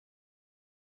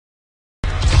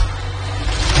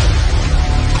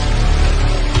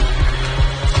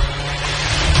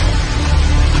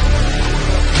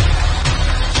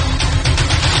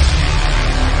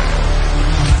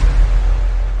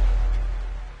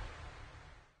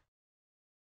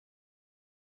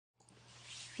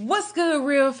What's good,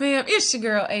 real fam? It's your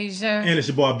girl Asia. And it's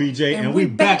your boy BJ. And we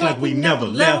back like we never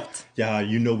left. Y'all,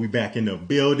 you know we back in the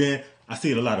building. I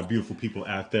see a lot of beautiful people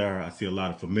out there. I see a lot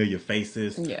of familiar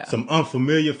faces. Yeah. Some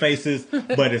unfamiliar faces,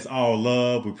 but it's all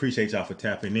love. We appreciate y'all for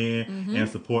tapping in and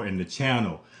supporting the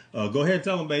channel. Go ahead and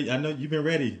tell them, babe. I know you've been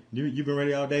ready. You've been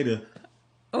ready all day to...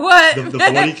 What? The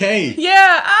 40K.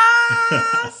 Yeah.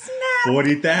 Ah, snap.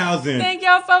 40,000. Thank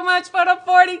y'all so much for the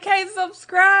 40K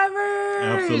subscribers.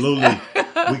 Absolutely.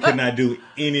 We could not do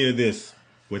any of this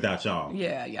without y'all.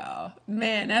 Yeah, y'all.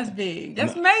 Man, that's big.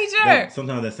 That's major.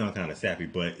 Sometimes that sounds kind of sappy,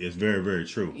 but it's very, very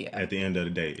true. Yeah. At the end of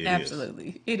the day, it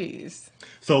Absolutely. It is.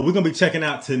 So we're going to be checking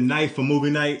out tonight for movie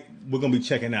night. We're going to be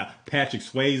checking out Patrick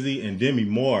Swayze and Demi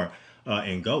Moore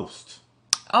in Ghost.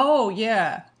 Oh,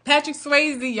 yeah. Patrick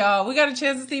Swayze, y'all. We got a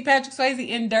chance to see Patrick Swayze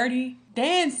in Dirty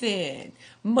Dancing.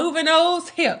 Moving those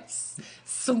hips.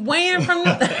 Swaying from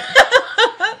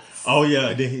the... Oh,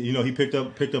 yeah. He picked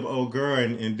up an old girl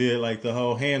and did like the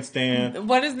whole handstand.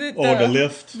 What is it? Or the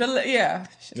lift. Yeah.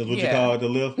 That's what you call it, the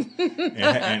lift.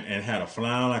 and had a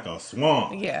flying like a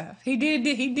swan. Yeah. He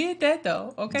did that,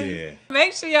 though. Okay? Yeah.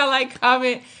 Make sure y'all like,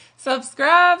 comment,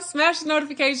 subscribe, smash the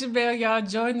notification bell, y'all.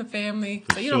 Join the family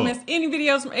so you don't miss any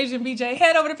videos from Asia and BJ.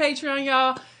 Head over to Patreon,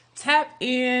 y'all. Tap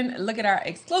in. Look at our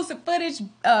exclusive footage,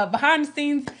 behind the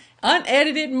scenes,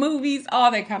 unedited movies,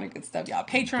 all that kind of good stuff, y'all.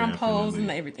 Patreon polls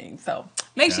and everything. So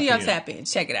make sure y'all tap in.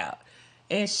 Check it out.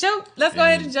 And shoot, let's go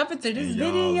ahead and jump into this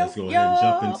video. Let's go ahead and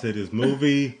jump into this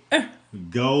movie,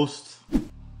 Ghost.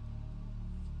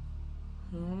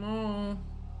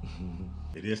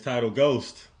 It is titled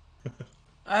Ghost.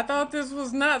 I thought this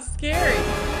was not scary.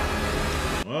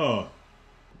 Oh.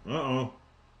 Uh-oh.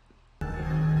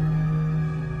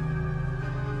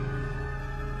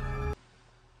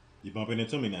 You bumping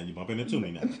into me now.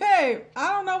 Babe,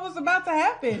 I don't know what's about to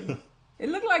happen. It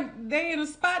looked like they in a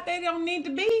spot they don't need to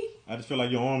be. I just feel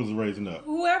like your arms are raising up.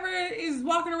 Whoever is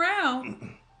walking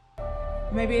around.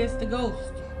 Maybe it's the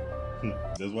ghost.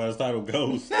 That's why it's titled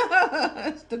Ghost.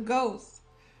 It's the ghost.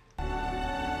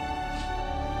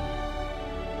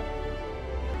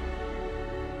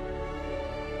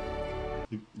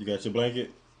 You got your blanket?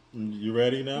 You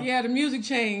ready now? Yeah, the music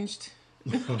changed.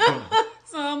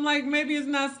 So I'm like, maybe it's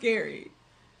not scary.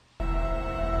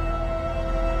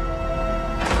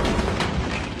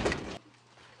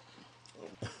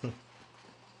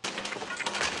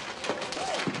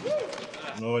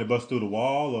 No, they bust through the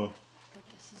wall or?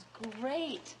 This is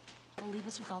great. It'll leave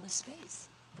us with all this space.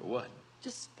 For what?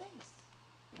 Just space.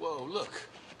 Whoa, look.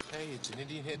 Hey, it's an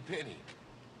Indian head penny.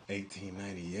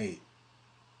 1898.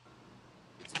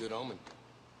 It's a good omen.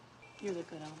 You're the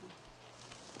good omen.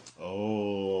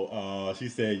 Oh, she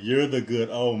said, "You're the good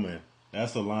omen."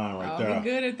 That's a line right there. He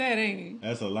good at that, ain't he?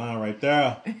 That's a line right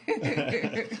there.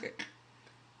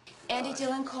 Andy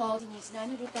Dillon called. He needs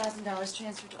 $900,000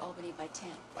 transferred to Albany by 10.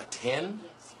 By 10?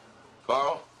 Yes.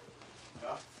 Carl?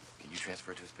 Yeah? Can you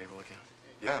transfer it to his payroll account?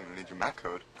 Yeah, I'm gonna need your MAC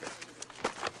code. Okay.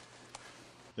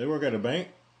 They work at a bank?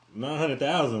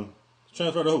 900,000.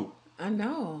 Transfer to who? I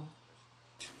know.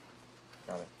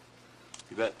 Got it.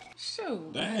 You bet.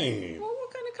 Shoot. Dang. Well,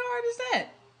 what kind of card is that?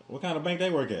 What kind of bank they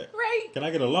work at? Right. Can I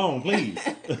get a loan, please?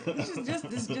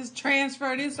 just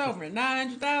transfer this over.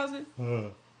 900,000.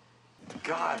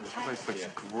 God, this place looks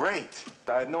great.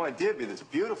 I had no idea it'd be this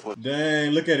beautiful.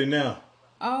 Dang, look at it now.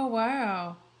 Oh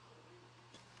wow.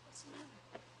 What's the matter?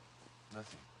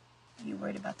 Nothing. Are you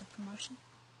worried about the promotion?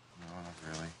 No, not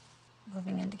really.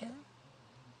 Moving in together?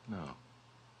 No.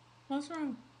 What's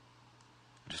wrong?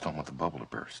 I just don't want the bubble to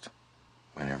burst.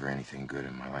 Whenever anything good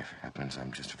in my life happens,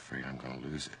 I'm just afraid I'm going to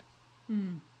lose it.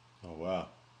 Oh, wow.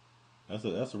 That's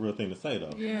a real thing to say,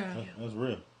 though. Yeah. That's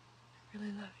real. I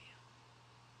really love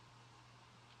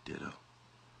you. Ditto.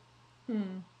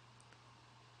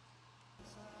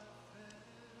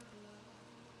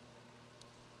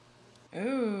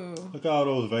 Ooh. Look at all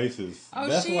those vases. Oh,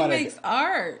 That's she why makes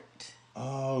art.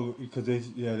 Oh, because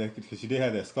she did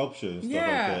have that sculpture and stuff like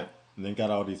that. And then got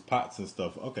all these pots and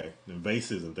stuff. Okay. And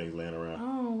vases and things laying around.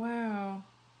 Oh, wow.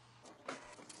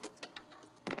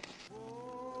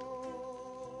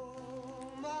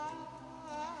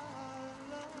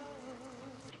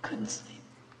 You couldn't sleep.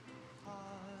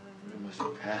 You must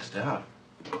have passed out.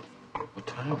 What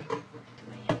time is it? 3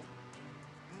 a.m.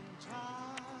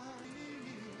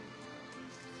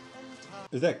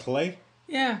 Is that clay?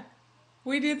 Yeah.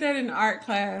 We did that in art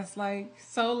class like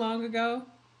so long ago.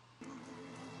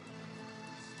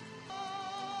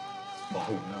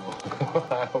 Oh, no.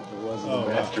 I hope it wasn't a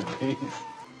masterpiece.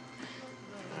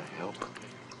 Can I help?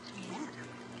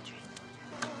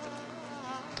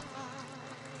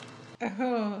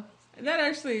 Oh, that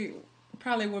actually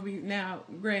probably will be now.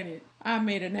 Granted, I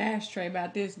made an ashtray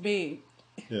about this big.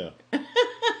 Yeah.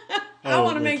 I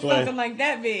want to make something like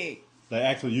that big. They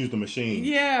actually use the machine.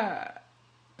 Yeah.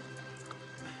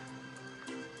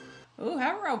 Ooh,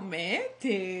 how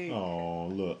romantic. Oh,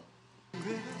 look.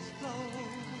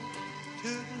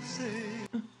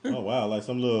 Oh, wow. Like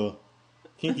some little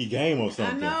kinky game or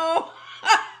something. I know.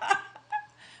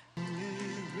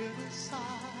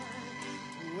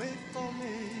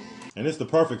 And it's the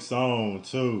perfect song,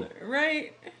 too.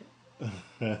 Right?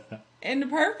 And the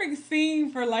perfect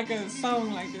scene for like a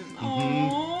song like this.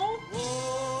 Aww.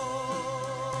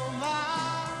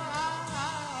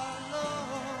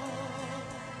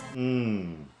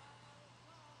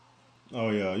 Oh,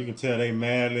 yeah. You can tell they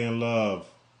madly in love.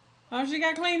 Oh, she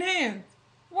got clean hands.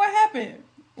 What happened?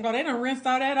 Oh, they done rinsed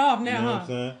all that off now, You know huh? what I'm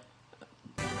saying?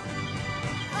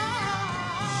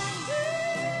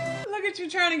 Look at you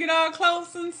trying to get all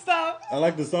close and stuff. I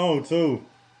like the song, too.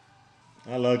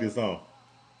 I love this song.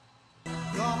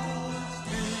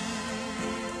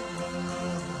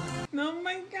 Oh,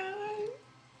 my God.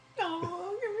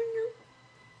 Oh, give me you.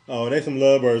 Oh, they some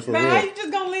lovebirds for But real. how you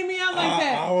just gonna leave me out like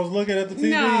that? I was looking at the TV.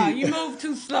 Nah, you moved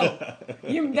too slow.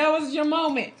 That was your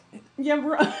moment. I'm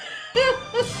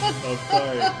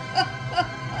sorry.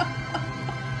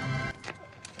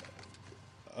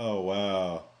 Oh,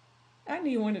 wow. I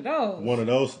need one of those. One of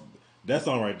those. That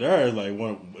song right there is like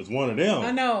it's one of them.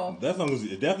 I know. That song is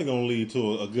definitely gonna lead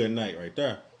to a good night right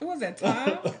there. Who was that,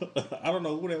 Tom? I don't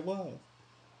know who that was.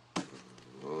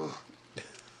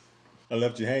 I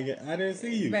left you hanging. I didn't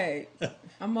see you. Babe,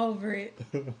 I'm over it.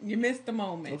 You missed the I'm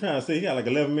moment. trying to see. He got like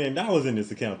 $11 million in this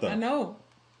account though. I know.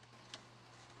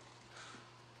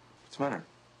 What's the matter?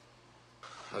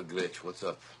 A glitch. What's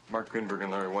up? Mark Greenberg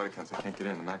and Larry White accounts. I can't get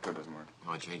in. The Mac code doesn't work.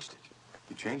 Oh, I changed it.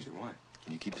 You changed it. Why?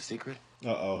 Can you keep a secret?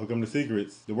 Uh-oh. Here come the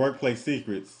secrets. The workplace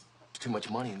secrets. There's too much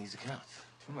money in these accounts.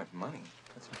 Too much money.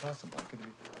 That's impossible.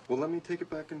 Well, let me take it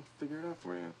back and figure it out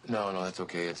for you. No, that's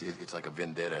okay. It's like a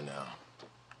vendetta now.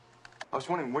 I was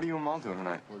wondering, what are you and Mom doing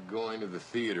tonight? We're going to the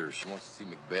theater. She wants to see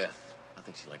Macbeth. I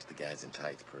think she likes the guys in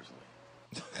tights, personally.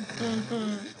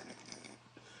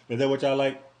 Is that what y'all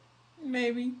like?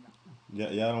 Maybe. Yeah,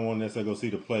 y'all don't want to necessarily go see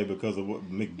the play because of what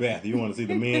Macbeth. You want to see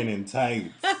the men in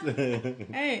tights.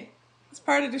 Hey, it's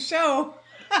part of the show.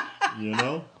 You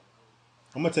know?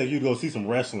 I'm going to take you to go see some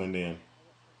wrestling then.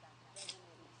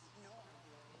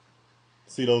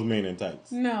 See those men in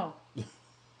tights. No.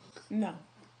 No.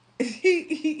 I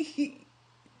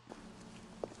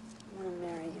want to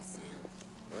marry you, Sam.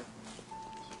 What?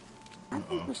 I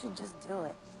think we should just do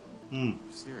it. You're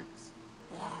serious?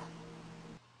 Yeah.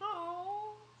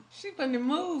 Oh, she putting the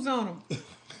moves on him.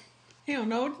 He don't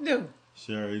know what to do.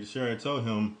 Sherry told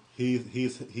him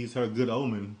he's her good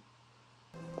omen.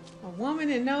 A woman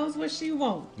that knows what she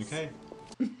wants. Okay.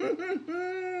 Do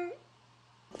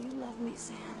you love me,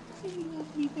 Sam? Do you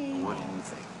love me, baby? What do you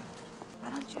think? Why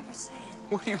don't you ever say it?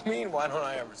 What do you mean? Why don't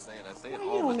I ever say it? I say it Why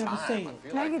you all the don't time. ever say it? I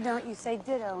feel No, like you don't. You say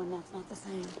ditto, and that's not the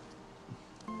same.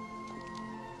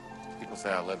 people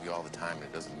say I love you all the time, and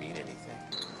it doesn't mean anything.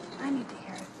 I need to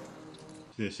hear it.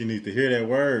 Yeah, she needs to hear that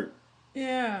word.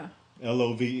 Yeah.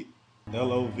 L-O-V-E.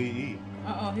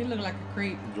 Uh-oh, he looked like a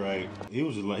creep. Right. He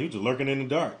was just lurking in the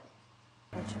dark.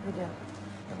 What should we do?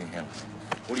 Let me handle it.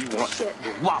 What do you want? Shit.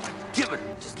 Your wallet. Give it.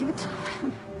 Just give it to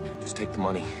him. Just take the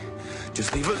money.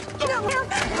 Just leave it. No, no.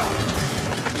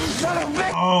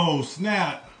 Oh,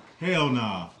 snap. Hell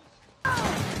nah.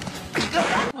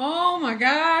 Oh, my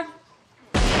God.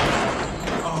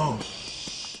 Oh,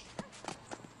 shh.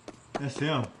 That's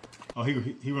him. Oh,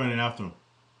 he running after him.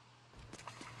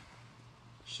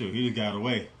 Shoot, he just got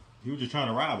away. He was just trying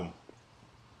to rob him.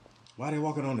 Why they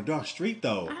walking on the dark street,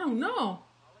 though? I don't know.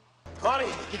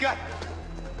 Honey, you got...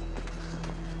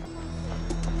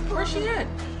 Where's she at?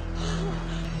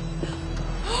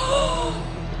 Oh!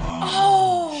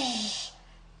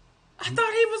 I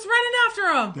thought he was running after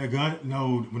him. That gun?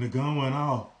 No, when the gun went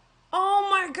off, Oh,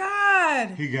 my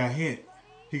God. he got hit.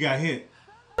 He got hit.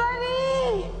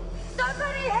 Somebody!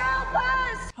 Somebody help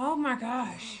us! Oh, my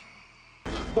gosh.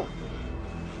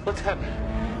 What's happening?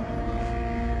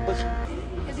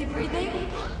 Is he breathing?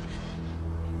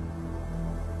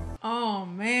 Oh,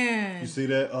 man. You see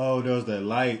that? Oh, there's that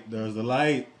light. There's the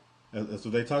light. That's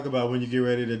what they talk about when you get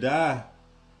ready to die.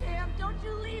 Sam, don't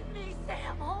you leave me,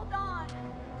 Sam. Hold on.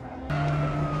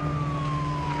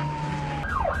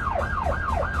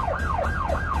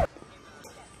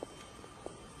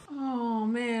 Oh,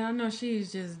 man. I know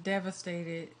she's just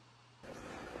devastated.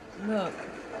 Look,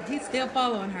 he's still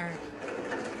following her.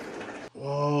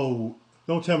 Whoa.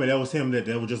 Don't tell me that was him that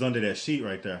was just under that sheet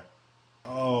right there.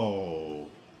 Oh,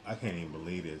 I can't even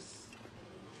believe this.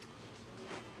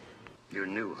 You're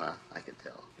new, huh? I can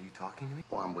tell. Are you talking to me?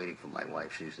 Oh, I'm waiting for my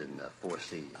wife. She's in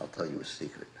 4C. I'll tell you a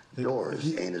secret.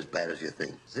 Doors ain't as bad as you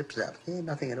think. Zip zap. Ain't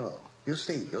nothing at all. You'll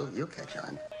see. You'll catch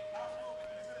on.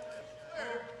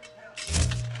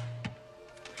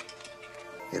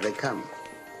 Here they come.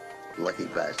 Lucky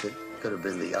bastard. Could have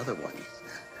been the other ones.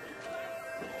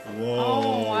 Whoa.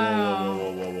 Oh, wow.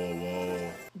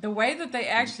 Whoa. The way that they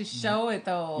actually show it,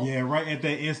 though. Yeah, right at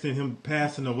that instant, him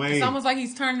passing away. It's almost like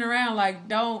he's turning around like,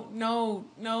 don't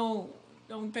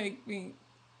take me.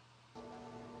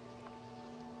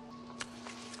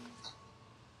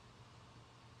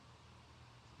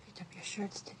 Picked up your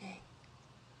shirts today.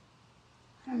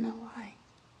 I don't know why.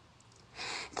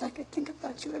 It's like I think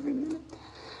about you every minute.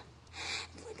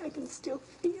 It's like I can still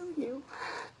feel you.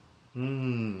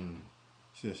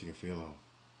 She said she can feel him.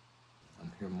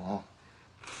 I'm here, Mom.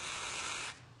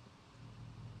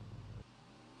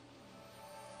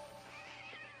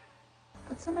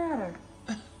 What's the matter?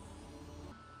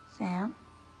 Sam?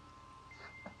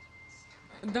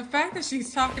 The fact that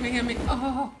she's talking to him and,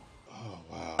 Oh,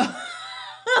 wow.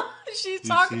 she's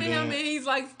talking to him and he's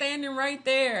like standing right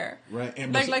there. Right.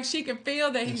 And like she can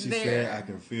feel that he's there. She said, I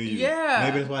can feel you. Yeah.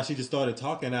 Maybe that's why she just started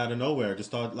talking out of nowhere. Just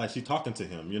started, like, she talking to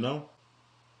him, you know?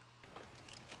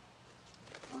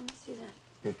 I want to see that.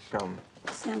 It's,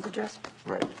 Sam's address.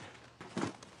 right.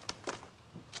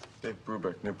 Dave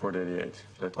Brubeck, Newport 88.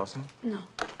 Should I toss him? No.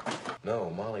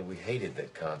 No, Molly, we hated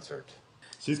that concert.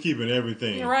 She's keeping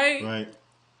everything. Right. Right.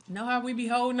 Know how we be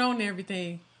holding on to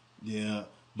everything. Yeah.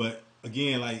 But,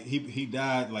 again, like, he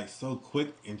died, like, so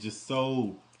quick and just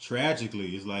so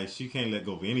tragically. It's like she can't let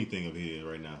go of anything of his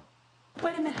right now.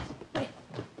 Wait a minute. Wait.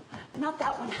 Not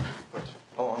that one. What?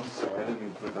 Oh, I'm sorry. I didn't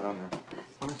mean to put that on there.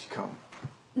 Why don't you come?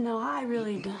 No, I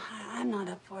really don't. I'm not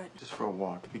up for it. Just for a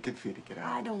walk. It'd be good for you to get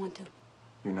out. I don't want to.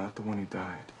 You're not the one who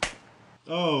died.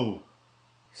 Oh.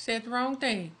 Said the wrong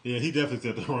thing. Yeah, he definitely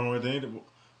said the wrong thing.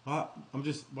 Why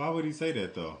would he say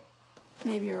that, though?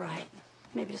 Maybe you're right.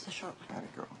 Maybe it's a short one. How'd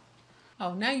it go?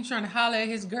 Oh, now you're trying to holler at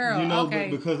his girl. You know, okay.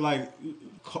 because, like,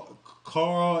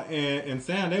 Carl and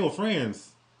Sam, they were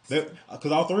friends.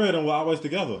 Because all three of them were always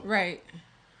together. Right.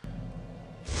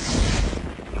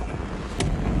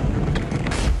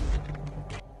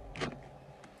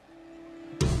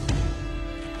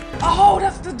 Oh,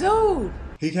 that's the dude.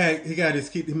 He got his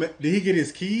key. Did he get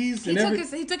his keys?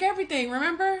 He took everything,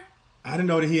 remember? I didn't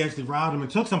know that he actually robbed him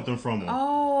and took something from him.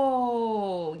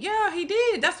 Oh, yeah, he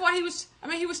did. That's why he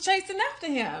was chasing after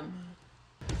him.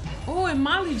 Oh, and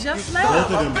Molly just left.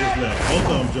 Both of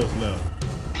them just left.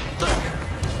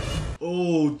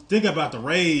 Oh, think about the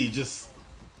rage. Just,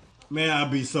 man, I'd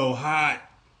be so hot.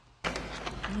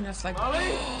 And that's like, Molly,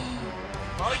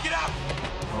 get out!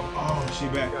 Oh, she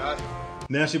back.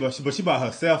 Now she by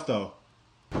herself, though.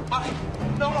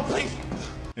 No, please.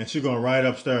 And she going right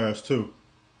upstairs, too.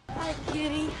 Hi,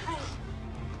 kitty. Hi.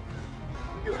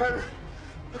 You hurt her.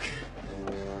 Okay.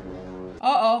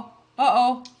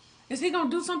 Uh-oh. Is he gonna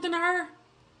do something to her?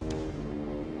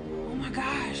 Oh my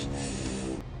gosh.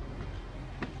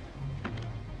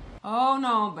 Oh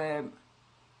no, babe.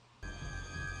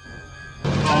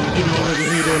 Oh,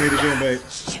 he doing it again, babe.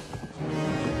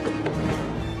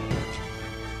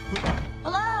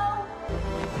 Hello?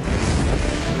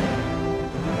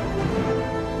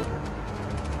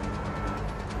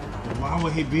 Why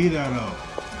would he be there, though?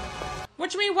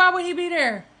 What you mean, why would he be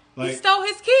there? Like, he stole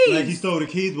his keys. Like, he stole the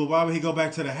keys, but why would he go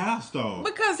back to the house, though?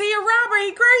 Because he a robber,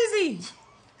 he crazy.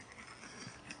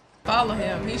 Follow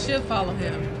him. He should follow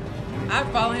him. I'd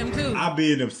follow him too. I'd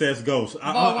be an obsessed ghost.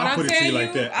 I put it to you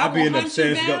like that. I'd be an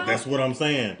obsessed ghost. That's what I'm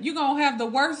saying. You gonna have the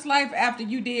worst life after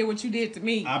you did what you did to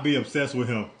me. I'd be obsessed with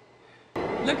him.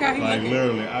 Look how he like looking.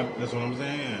 Literally. That's what I'm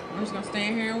saying. I'm just gonna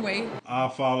stand here and wait. I'll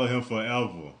follow him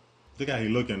forever. Look how he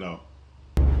looking though.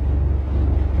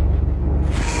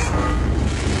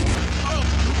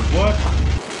 What?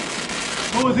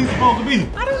 Who is he supposed to be?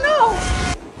 I don't know.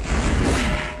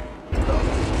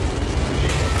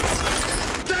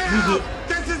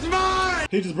 This is mine!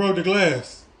 He just broke the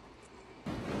glass.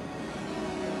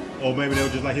 Or maybe that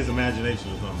was just like his imagination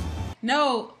or something.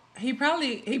 No, he's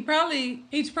probably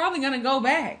gonna go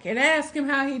back and ask him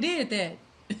how he did that.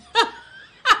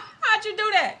 How'd you do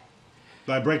that?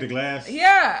 Like break the glass?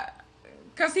 Yeah,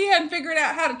 cause he hadn't figured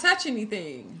out how to touch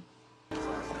anything.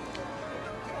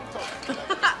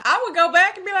 I would go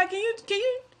back and be like, can you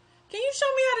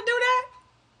show me how to do that?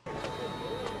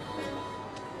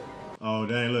 Oh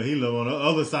dang! Look, he live on the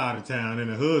other side of town in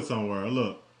the hood somewhere.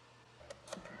 Look.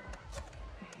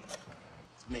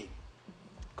 It's me.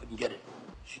 Couldn't get it.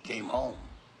 She came home.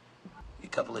 In a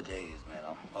couple of days, man.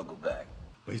 I'll go back.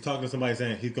 But he's talking to somebody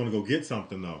saying he's gonna go get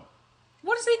something though.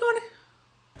 What is he gonna?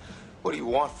 What do you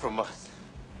want from us?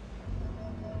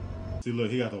 See,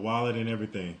 look, he got the wallet and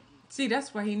everything. See,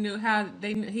 that's why he knew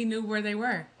he knew where they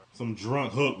were. Some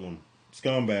drunk hoodlum,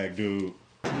 scumbag dude.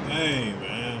 Dang,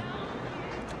 man.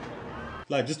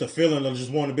 Like, just a feeling of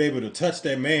just wanting to be able to touch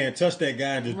that man, touch that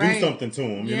guy, and just do something to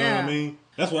him. You know what I mean?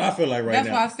 That's what I feel like now. That's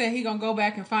why I said he gonna go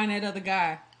back and find that other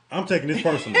guy. I'm taking this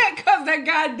personal. Because that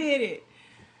guy did it.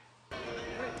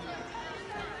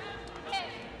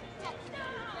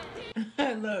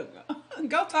 Look,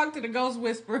 go talk to the ghost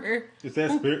whisperer. Is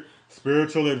that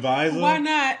spiritual advisor? Why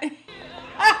not?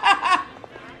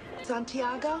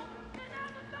 Santiago?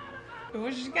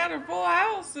 Well, she got her full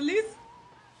house. At least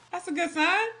that's a good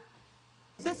sign.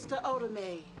 Sister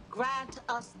Otome, grant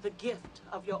us the gift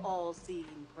of your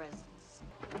all-seeing presence.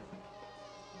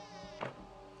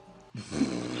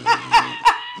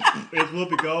 It's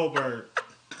Whoopi Goldberg.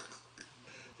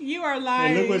 You are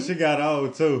lying. And look what she got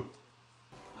on, too.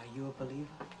 Are you a believer?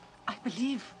 I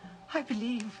believe. I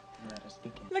believe. Let us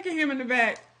begin. Look at him in the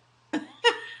back.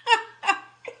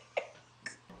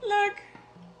 Look.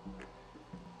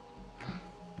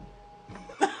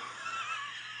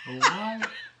 What?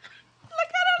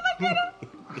 Look at him.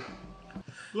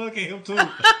 Look at him, too.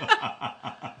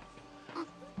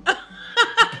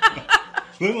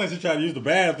 Looks like she tried to use the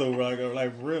bathroom, like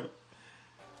for real.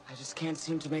 I just can't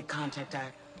seem to make contact.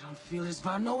 I don't feel his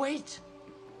vibe. No, wait.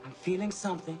 I'm feeling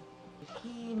something. If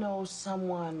he knows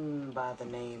someone by the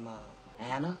name of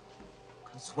Anna,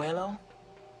 Consuelo,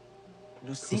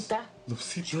 Lucita,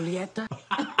 Julieta,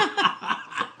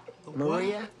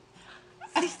 Maria.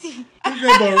 He said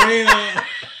Maria.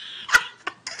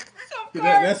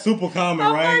 That's super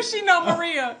common, right? Of course she know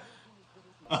Maria.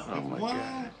 Oh my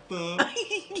God.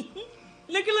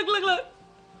 Look.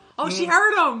 Oh, she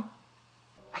heard him.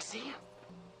 I see him.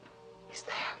 He's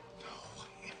there.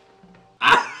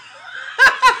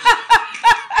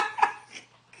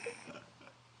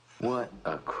 What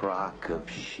a crock of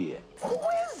shit. Who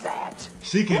is that?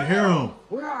 She can hear him.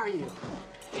 Where are you?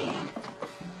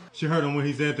 She heard him when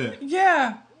he said that.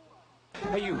 Yeah.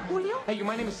 Hey, you. Hey, you.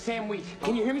 My name is Sam Wheat.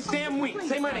 Can you hear me? Sam Wheat.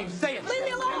 Say my name. Say it. Leave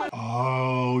me alone.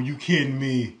 Oh, you kidding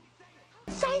me?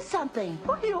 Say something.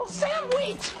 Who are you? Sam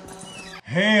Wheat.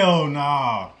 Hell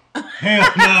nah.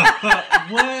 Hell nah.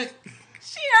 What?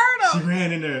 She heard She him.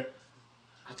 ran in there.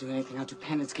 I'll do anything. I'll do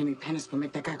penance. Give me penance, but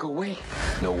make that guy go away.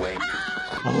 No way.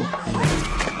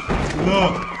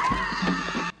 Look.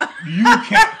 You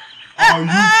can't. Are you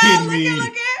kidding me? Look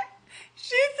at.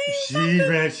 She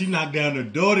ran. She knocked down the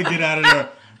door to get out of there.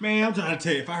 Man, I'm trying to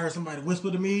tell you, if I heard somebody whisper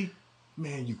to me,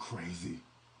 man, you crazy.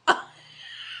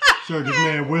 Sure, this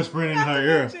man whispering in her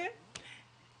ear.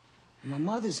 My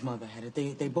mother's mother had it.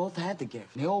 They both had the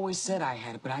gift. They always said I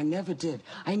had it, but I never did.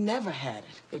 I never had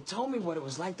it. They told me what it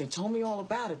was like. They told me all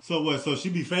about it. So what? So she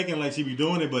be faking like she be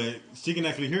doing it, but she can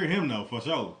actually hear him though, for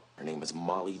sure. Her name is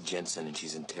Molly Jensen, and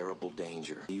she's in terrible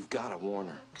danger. You've got to warn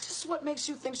her. Just what makes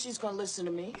you think she's gonna listen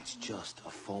to me? It's just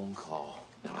a phone call.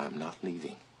 Now, I'm not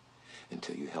leaving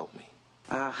until you help me.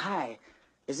 Hi.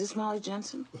 Is this Molly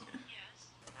Jensen? Yes.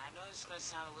 I know this is gonna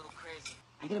sound a little crazy.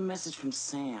 I get a message from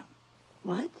Sam.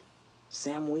 What?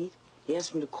 Sam Wheat. He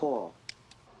asked me to call.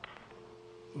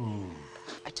 Ooh.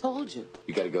 I told you.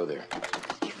 You got to go there.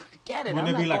 Forget it. Wouldn't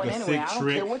I'm it be not like going a anywhere. sick I don't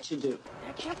trick? care what you do.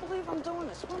 I can't believe I'm doing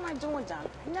this. What am I doing down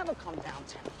here? I never come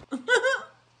downtown.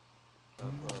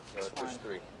 Push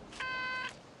 3.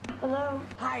 Hello?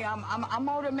 Hi, I'm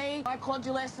Oda May. I called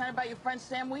you last night about your friend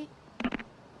Sam Wheat. Hey,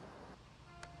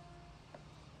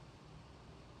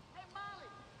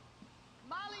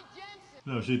 Molly Jensen.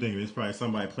 No, she thinking it's probably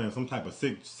somebody playing some type of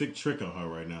sick trick on her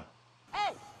right now.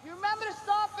 Hey, you remember the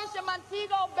starfish in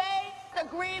Montego Bay? The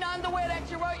green underwear that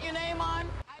you wrote your name on?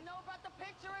 I know about the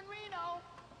picture in Reno.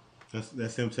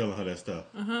 That's him telling her that stuff.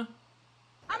 I'm not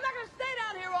gonna stay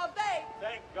down here all day.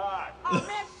 Thank God. Oh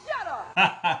man, shut up.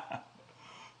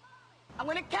 I'm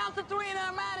gonna count to 3 and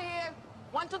I'm out of here.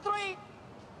 1, 2, 3.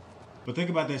 But think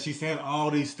about that. She's saying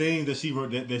all these things that she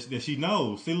wrote that she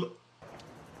knows. See, look.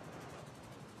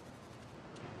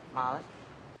 Molly?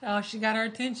 Oh, she got her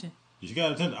attention. She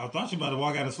got attention. I thought she about to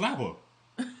walk out and slap her. All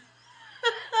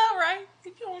right.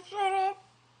 If you don't shut up.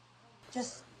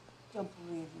 Just don't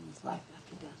believe in his life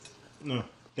after death. No,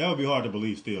 that would be hard to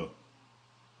believe still.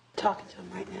 Talking to him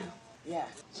right now. Yeah.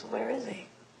 So where is he?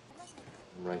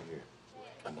 I'm right here.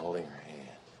 I'm holding her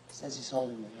hand. Says he's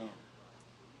holding your hand.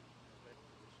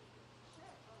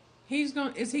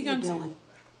 Is he gonna doing?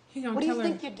 he gonna What do tell you her?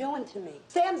 think you're doing to me?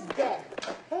 Sam's dead,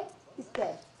 okay? He's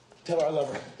dead. Tell her I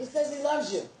love her. He says he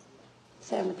loves you.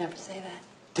 Sam would never say that.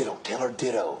 Ditto. Tell her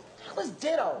ditto. That was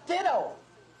ditto. Ditto.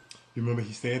 You remember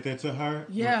he said that to her?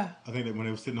 Yeah. I think that when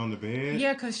they were sitting on the bed.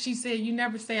 Yeah, because she said, you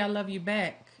never say I love you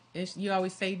back. You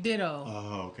always say ditto.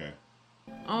 Oh, okay.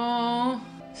 Oh.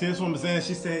 See, that's what I'm saying.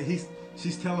 She said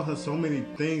she's telling her so many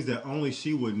things that only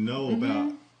she would know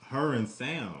about her and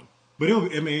Sam. But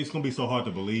it's gonna be so hard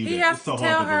to believe. He has to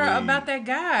tell her about that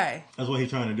guy. That's what he's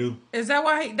trying to do. Is that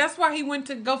why? That's why he went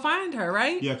to go find her,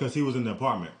 right? Yeah, because he was in the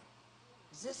apartment.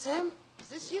 Is this him? Is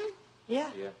this you? Yeah.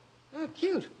 Oh,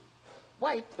 cute.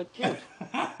 White, but cute.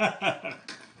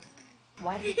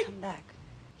 Why did he come back?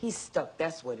 He's stuck,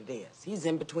 that's what it is. He's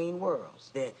in between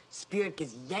worlds. The spirit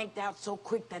gets yanked out so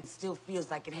quick that it still feels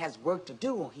like it has work to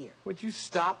do on here. Would you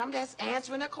stop? I'm just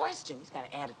answering a question. He's got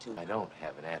an attitude. I don't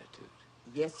have an attitude.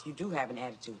 Yes, you do have an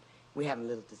attitude. We're having a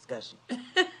little discussion. God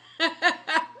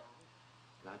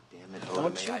damn it,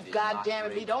 Don't you,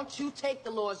 goddamn it, don't you take the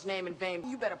Lord's name in vain.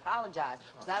 You better apologize,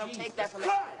 because I don't take that from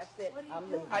it. That's it.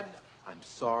 I'm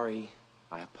sorry.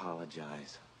 I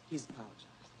apologize. He's apologized.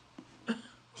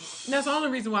 That's the only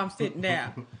reason why I'm sitting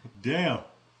down. Damn.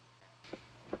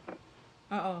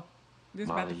 Uh-oh. This is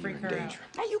about to freak her out.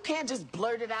 Now, you can't just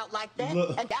blurt it out like that.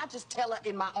 Look. And I'll just tell her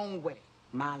in my own way.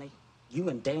 Molly, you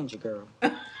in danger, girl.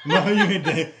 No,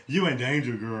 you in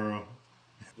danger, girl.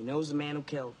 He knows the man who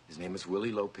killed. His name is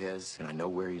Willie Lopez, and I know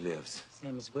where he lives. His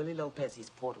name is Willie Lopez. He's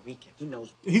Puerto Rican. He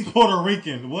knows. He's Puerto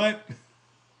Rican. What?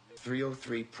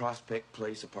 303 Prospect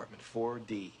Place, apartment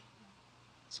 4D.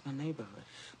 It's my neighborhood.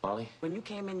 Molly? When you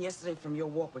came in yesterday from your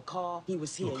walk with Carl, he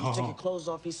was here. Oh, You Carl. took your clothes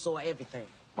off. He saw everything.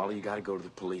 Molly, you gotta go to the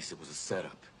police. It was a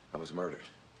setup. I was murdered.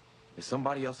 There's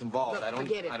somebody else involved. Look,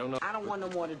 forget it. I don't know. I don't want no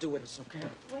more to do with it, okay?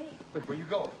 Wait, where you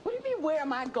going? What do you mean, where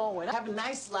am I going? Have a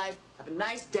nice life. Have a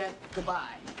nice death.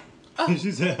 Goodbye.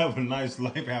 She said, have a nice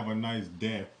life, have a nice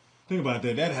death. Think about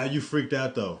that. That's how you freaked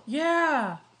out, though.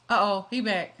 Yeah. Uh-oh. He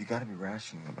back. You gotta be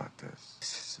rational about this.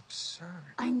 This is absurd.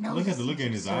 I know. Look at this the look is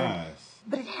in his absurd, eyes.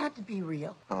 But it had to be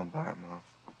real. I'll buy it, Mom.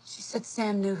 She said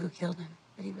Sam knew who killed him,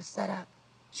 that he was set up.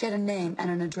 She had a name and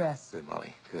an address. Good,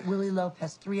 Molly. Good. Willie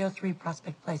Lopez, 303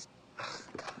 Prospect Place.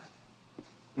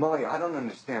 Molly, I don't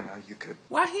understand how you could.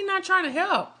 Why he not trying to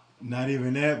help? Not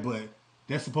even that, but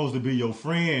that's supposed to be your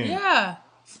friend. Yeah.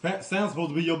 Sounds supposed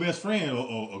to be your best friend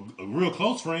or a real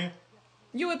close friend.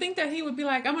 You would think that he would be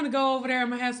like, I'm going to go over there. I'm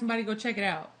going to have somebody go check it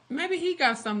out. Maybe he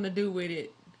got something to do with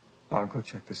it. I'll go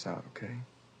check this out,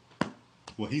 okay?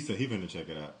 Well, he said he finna check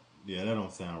it out. Yeah, that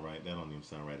don't sound right. That don't even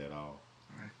sound right at all.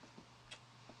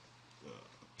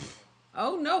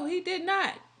 Oh, no, he did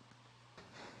not.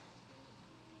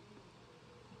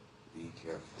 Be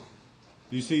careful.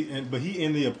 You see, but he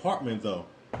in the apartment, though.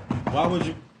 Why would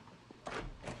you...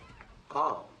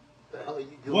 Carl, the hell are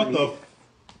you doing What the... here?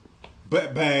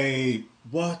 But, babe,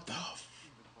 what the...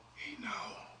 He know.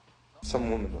 Some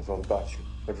woman knows all about you.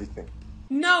 Everything.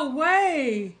 No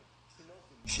way.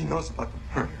 She knows about the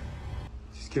murder.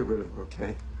 Just get rid of her,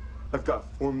 okay? I've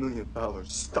got $4 million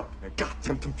stuck in a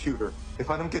goddamn computer. If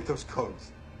I don't get those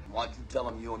codes. Why don't you tell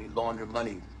him you only launder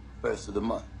money first of the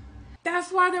month?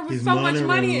 That's why there was He's so much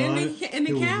money in the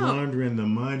He was account. laundering the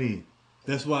money.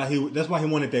 That's why he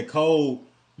wanted that code,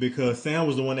 because Sam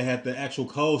was the one that had the actual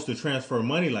codes to transfer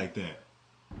money like that.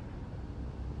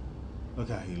 Look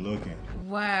how he looking.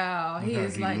 Wow, he Okay,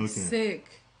 is he like looking.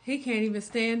 sick. He can't even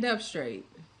stand up straight.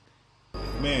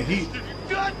 Man, he...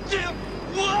 Goddamn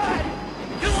what?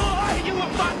 You are you were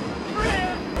my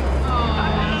friend? I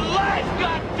had a life,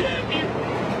 goddamn you!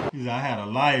 He's like, I had a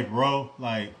life, bro.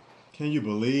 Like, can you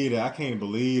believe that? I can't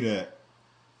believe that.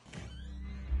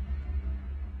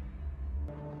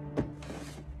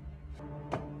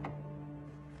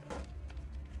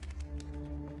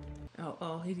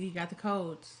 Oh, he got the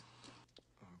codes.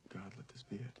 Oh, God, let this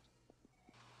be it.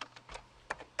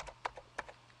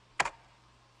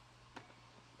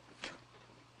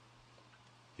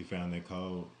 He found that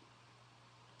code.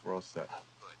 We're all set.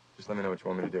 Just let me know what you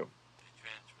want me to do.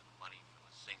 Transfer the money from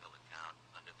a single account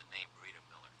under the name Rita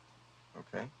Miller.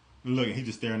 Okay? Look, he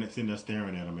just sitting there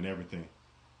staring at him and everything.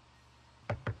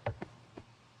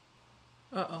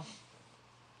 Uh-oh.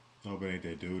 Oh, but ain't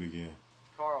that dude again.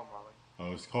 Carl, Molly.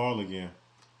 Oh, it's Carl again.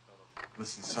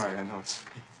 Listen, sorry, I know it's...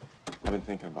 I've been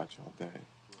thinking about you all day.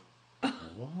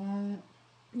 What?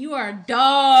 You are a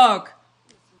dog.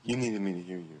 You needed me to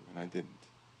hear you, and I didn't.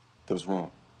 That was wrong.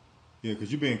 Yeah,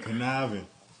 because you being conniving.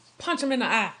 Punch him in the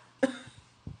eye.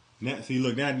 Now, see,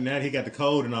 look, now he got the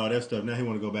code and all that stuff. Now he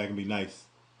want to go back and be nice.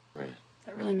 Right.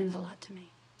 That really means a lot to me.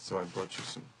 So I brought you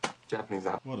some Japanese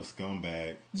apple. What a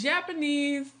scumbag.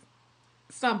 Japanese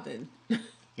something.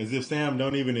 As if Sam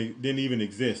didn't even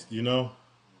exist, you know?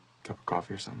 Cup of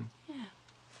coffee or something? Yeah.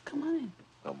 Come on in.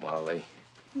 Oh, Molly.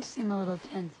 You seem a little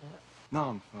tense. No,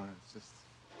 I'm fine. It's just...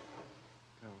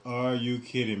 Are you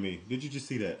kidding me? Did you just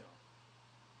see that?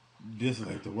 This is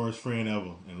like the worst friend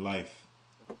ever in life.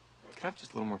 Can I have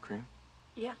just a little more cream?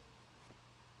 Yeah.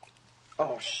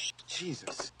 Oh,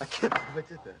 Jesus. I can't believe I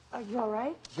did that. Are you all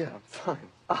right? Yeah, I'm fine.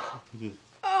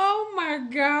 Oh my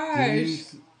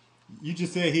gosh. You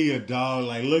just said he a dog.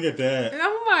 Like, look at that.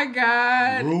 Oh my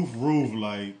God. Roof,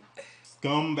 like,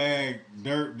 scumbag,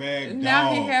 dirtbag dog.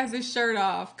 Now he has his shirt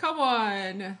off. Come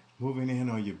on. Moving in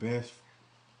on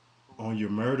your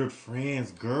murdered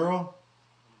friend's girl?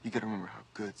 You gotta remember how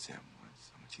good Sam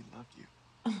was, how much he loved you.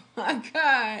 Oh my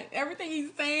God. Everything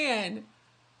he's saying.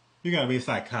 You gotta be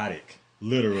psychotic.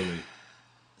 Literally.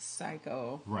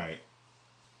 Psycho. Right.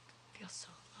 I feel so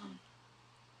alone.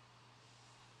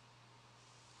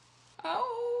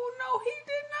 Oh, no, he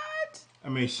did not. I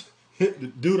mean, the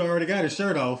dude already got his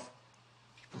shirt off.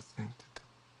 People think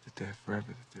that they're forever,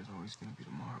 that there's always gonna be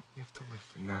tomorrow. We have to live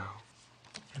for now.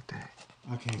 Today.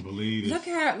 I can't believe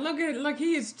it. Look,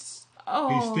 he is, oh.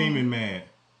 He's steaming mad.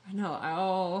 I know.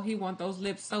 Oh, he want those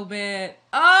lips so bad.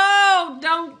 Oh,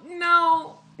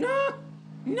 no.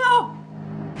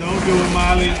 Don't do it,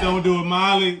 Molly. Don't do it,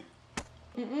 Molly.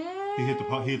 He hit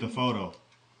the photo.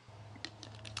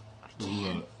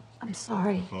 Look. I'm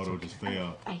sorry. The photo just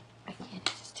fell. I can't.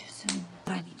 It's too soon.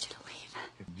 But I need you to leave.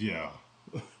 Yeah.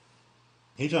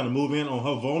 He trying to move in on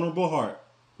her vulnerable heart.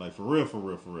 Like, for real.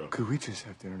 Could we just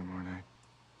have dinner tomorrow night?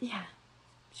 Yeah,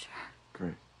 sure.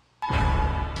 Great.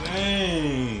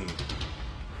 Dang.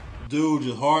 Dude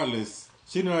just heartless.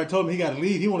 She done already told him he got to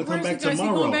leave. He want to come back tomorrow. Is he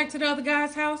going back to the other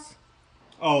guy's house?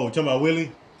 Oh, talking about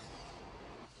Willie?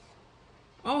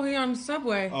 Oh, he on the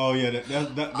subway. Oh, yeah.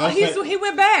 That's he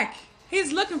went back.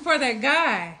 He's looking for that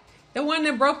guy. The one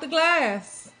that broke the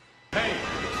glass. Hey!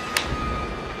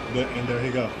 And there he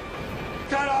go.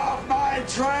 Get off my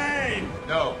train!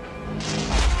 No.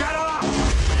 Get off!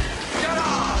 Get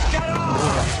off! Get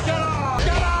off! Get off!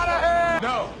 Get out of here!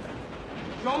 No.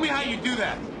 Show me how you do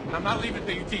that. I'm not leaving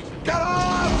till you teach me. Get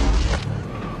off!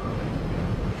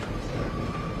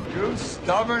 You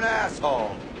stubborn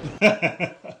asshole.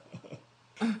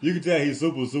 You can tell he's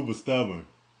super stubborn.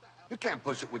 You can't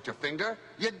push it with your finger.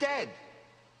 You're dead.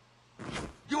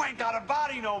 You ain't got a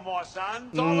body no more, son.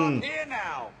 It's all up here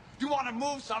now. You want to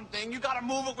move something, you got to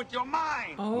move it with your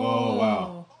mind. Oh,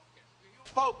 wow.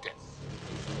 Focus.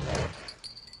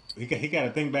 He got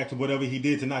to think back to whatever he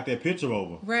did to knock that picture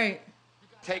over. Right.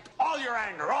 Take all your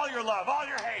anger, all your love, all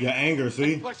your hate. Your anger,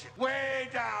 see? And push it way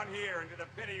down here into the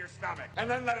pit of your stomach. And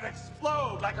then let it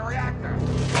explode like a reactor.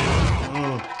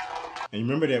 And you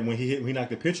remember that when he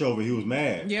knocked the picture over, he was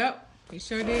mad. Yep, he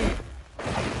sure did.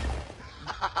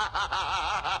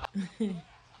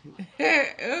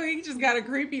 Oh, he just got a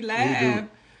creepy laugh.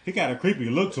 He got a creepy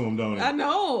look to him, don't he? I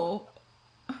know.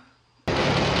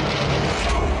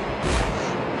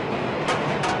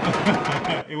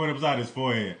 It went upside his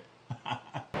forehead.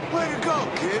 Way to go,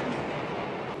 kid.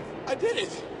 I did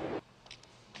it.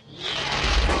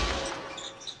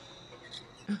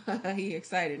 He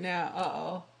excited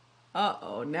now.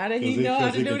 Uh-oh. Now that he know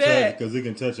how to do that. Because he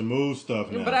can touch and move stuff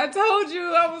now. But I told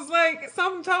you, I was like,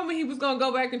 something told me he was going to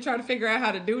go back and try to figure out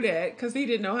how to do that because he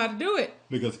didn't know how to do it.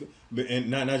 And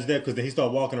not just that, because then he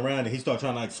started walking around and he started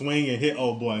trying to like swing and hit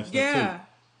old boy and stuff too.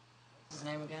 What's his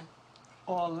name again?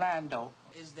 Orlando.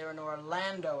 Is there an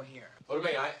Orlando here? What do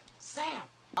you mean? Sam.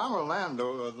 I'm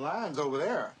Orlando. The line's over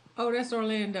there. Oh, that's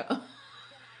Orlando. What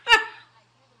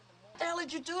the hell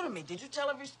did you do to me? Did you tell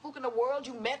every spook in the world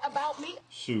you met about me?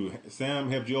 Shoot, Sam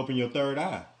helped you open your third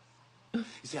eye. You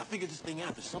see, I figured this thing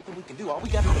out. There's something we can do. All we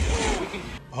got to do is we can...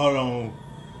 Hold on.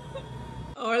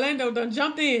 Orlando done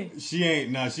jumped in. She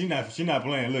not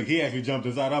playing. Look, he actually jumped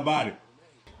inside her body.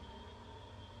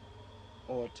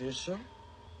 Morticia?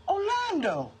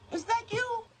 Orlando, is that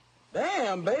you?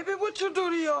 Damn, baby, what you do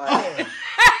to your hair?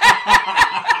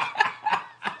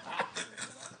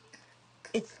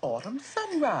 It's autumn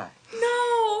sunrise.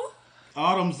 No.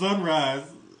 Autumn sunrise.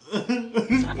 Did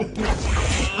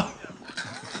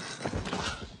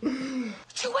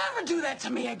you ever do that to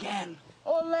me again?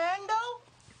 Orlando?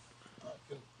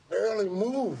 Barely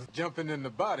move. Jumping in the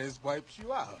bodies wipes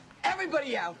you out.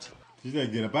 Everybody out. She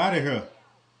said, get up out of here.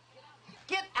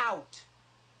 Get out.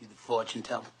 You the fortune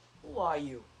teller? Who are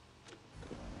you?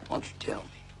 Why don't you tell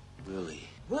me? Willie.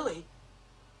 Willie?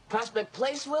 Prospect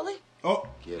Place, Willie? Oh.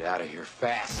 Get out of here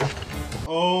fast.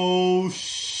 Oh,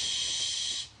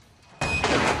 shh.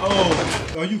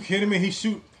 Oh, are you kidding me? He's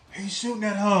shooting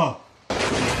at her.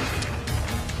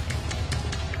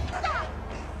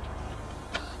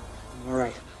 All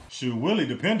right. Shoot, Willie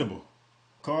dependable.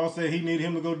 Carl said he needed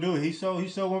him to go do it. He so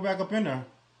went back up in there.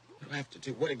 What do I have to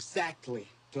do? What exactly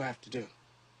do I have to do? You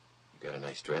got a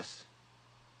nice dress?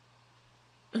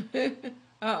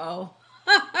 Uh-oh.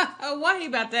 What he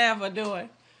about to have her doing?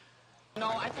 No,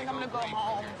 I think I'm gonna go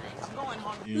home. I'm going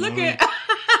home. Look at,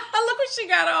 look what she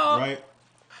got on. Right.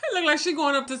 It look like she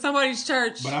going up to somebody's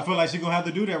church. But I feel like she's gonna have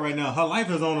to do that right now. Her life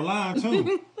is on the line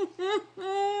too.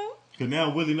 Cause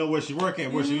now Willie know where she work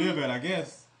at, where she live at, I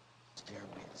guess.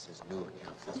 New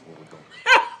accounts. That's where we're going.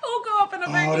 Who go up in the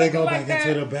bank? Oh, they go like back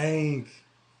into that? the bank.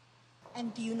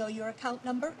 And do you know your account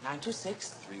number?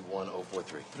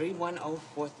 31043.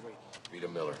 31043. Rita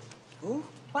Miller. Who?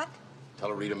 What? Tell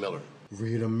her Rita Miller.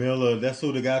 Rita Miller. That's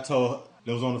who the guy told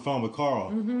that was on the phone with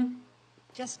Carl.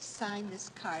 Just sign this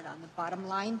card on the bottom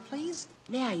line, please.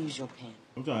 May I use your pen?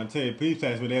 I'm trying to tell you, please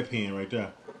pass me that pen right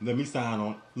there. Let me sign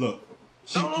on. Look.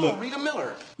 No, Rita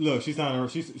Miller. Look, she signed her.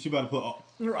 She about to put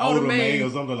Older older May. May or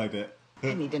something like that.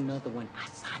 I need another one. I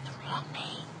signed the wrong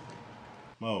name.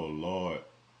 Oh Lord,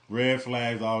 red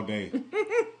flags all day. When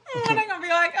they gonna be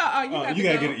like, You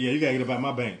gotta get it. Yeah, you gotta get it by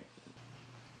my bank.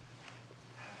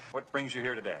 What brings you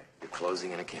here today? You're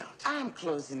closing an account. I'm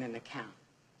closing an account.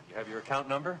 You have your account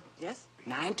number? Yes?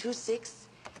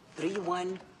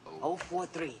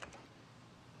 926-31043.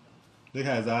 Look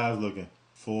how his eyes looking.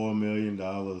 $4 million.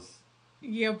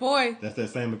 yeah, boy, That's that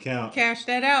same account. cash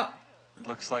that out.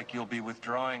 Looks like you'll be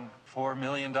withdrawing $4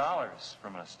 million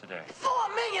from us today.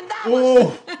 $4 million!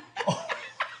 Oh.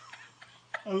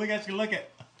 Oh, look at you. Look at.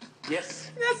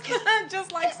 Yes. That's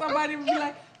just like somebody would be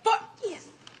like, fuck yes.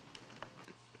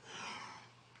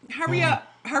 Hurry up.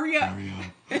 Hurry up. Hurry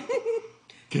up.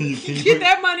 Can you Get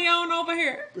that money on over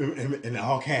here. in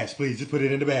all cash, please? Just put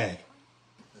it in the bag.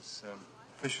 This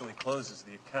officially closes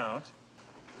the account.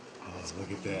 Oh,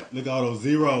 look at that. Look at all those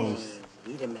zeros.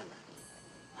 Rita Miller.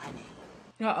 My name.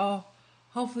 Uh-oh.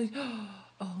 Hopefully.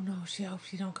 Oh, no. She hope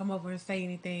she don't come over and say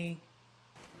anything.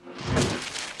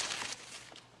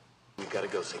 We've got to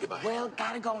go. Say goodbye. Well,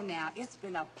 gotta go now. It's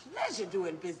been a pleasure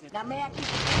doing business. Now, may I keep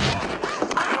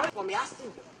for me? I'll see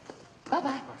you.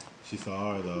 Bye-bye. She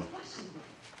saw her, though.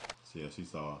 Yeah, she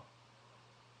saw her.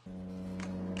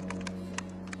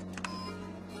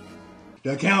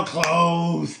 The account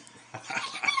closed.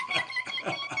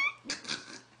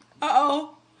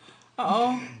 Uh-oh.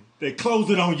 Uh-oh. They closed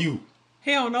it on you.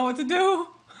 He don't know what to do.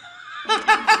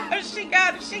 She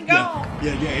got it. She gone.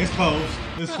 Yeah, it's closed.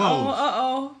 It's closed.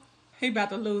 Uh-oh. He about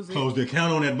to lose it. Close the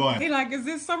account on that boy. He like, is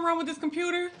this something wrong with this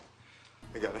computer?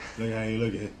 I got it. Look how he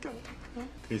look at it.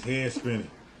 His head spinning.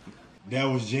 That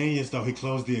was genius, though. He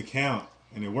closed the account,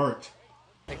 and it worked.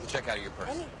 Take the check out of your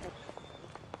purse.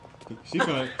 She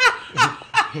gonna...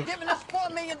 Giving us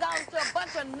 $4 million to a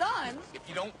bunch of nuns? If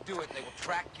you don't do it, they will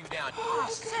track you down. Oh,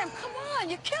 Sam, come on.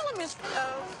 You're killing me.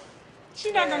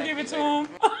 She not gonna give it to him.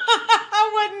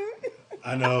 I wouldn't.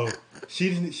 I know. She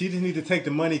just need to take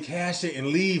the money, cash it, and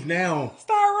leave now.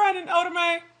 Start running,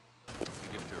 Odomay.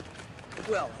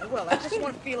 Well, I just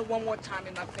want to feel it one more time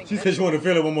in my fingers. She said she want to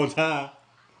feel it one more time.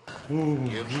 Look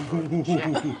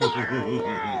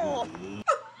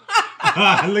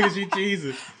at you,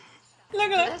 Jesus.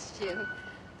 Look at Bless you.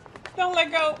 Don't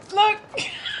let go. Look.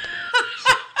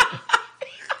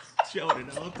 Showed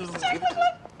it all to him.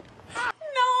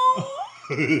 No.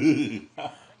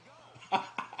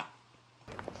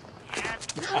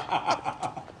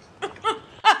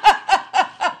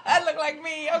 That look like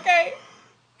me, okay?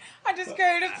 I just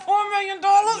carried this $4 million.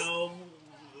 No.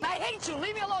 I hate you.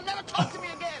 Leave me alone. Never talk to me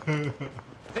again.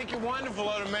 Think you're wonderful,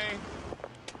 Oda May.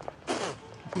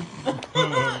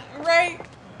 Right?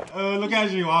 Look how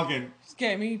she walking.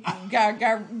 Scared me.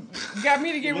 Got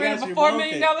me to get Look rid how of a she $4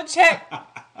 million check.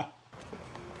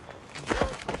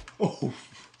 Oh.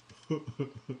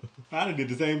 I'd have did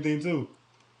the same thing too.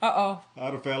 Uh-oh.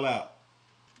 I'd have fell out.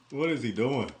 What is he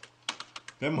doing?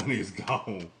 That money is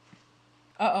gone.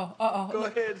 Go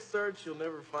ahead, search. You'll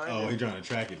never find it. Oh, he's trying to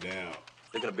track it down.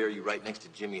 They're going to bury you right next to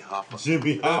Jimmy Hoffa.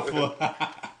 Jimmy Hoffa.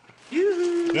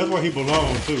 That's where he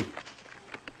belongs too.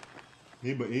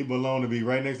 He belonged to be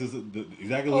right next to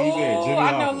exactly what he said. Jimmy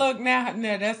I Hoffa. know. Look now,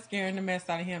 that's scaring the mess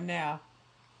out of him now.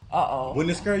 Uh-oh.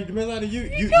 Wouldn't it scare you the mess out of you?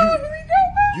 Here we go, man.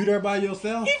 You there by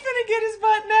yourself? He finna get his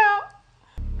butt now.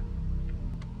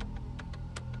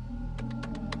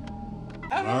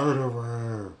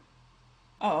 Murderer.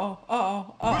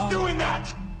 Who's doing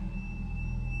that?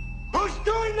 Who's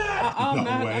doing that? I'm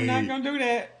No way. not gonna do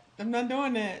that. I'm not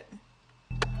doing that.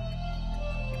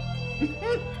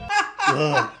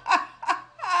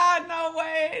 No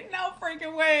way. No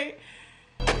freaking way.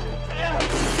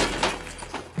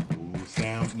 Ooh, but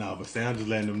Sam just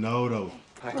letting him know though.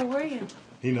 Where were you?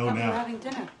 He know We were now. having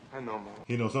dinner. I know, Mom.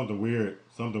 He know something weird.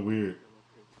 Something weird.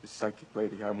 The psychic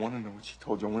lady, I want to know what she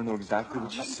told you. I want to know exactly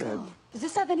what she said. Does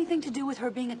this have anything to do with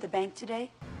her being at the bank today?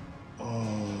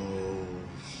 Oh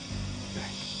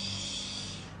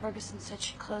Ferguson said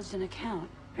she closed an account.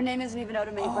 Her name isn't even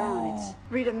Oda Mae Brown. It's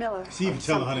Rita Miller. She even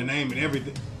telling her the name and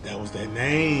everything. That was that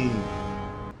name.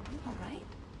 All right.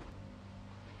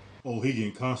 Oh, he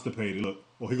getting constipated. Look.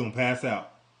 Oh, he gonna pass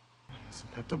out. Some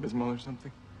Pepto-Bismol or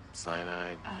something?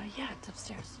 Cyanide. Yeah, it's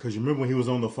upstairs. Cause you remember when he was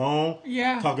on the phone?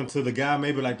 Yeah. Talking to the guy,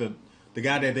 maybe like the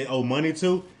guy that they owe money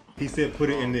to. He said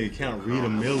put it in the account Rita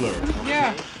Miller.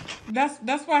 Yeah.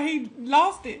 That's why he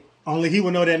lost it. Only he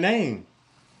would know that name.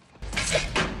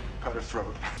 Cut her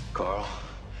throat. Carl.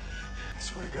 I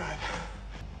swear to God.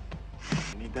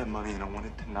 I need that money and I want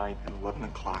it tonight at 11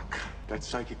 o'clock. That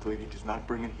psychic lady does not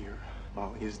bring it here.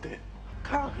 Molly is dead.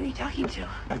 Carl, who are you talking to?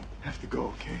 I have to go,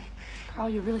 okay? Carl,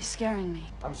 you're really scaring me.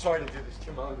 I'm sorry to do this,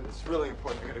 Kim. It's really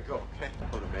important. I gotta go, okay?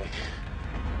 Oda Mae.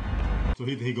 So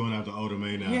he going after Oda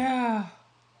Mae now. Yeah.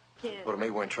 Oda Mae,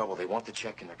 we're in trouble. They want the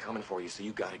check and they're coming for you, so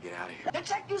you gotta get out of here. The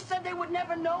check you said they would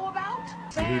never know about?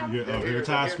 Sam! Here,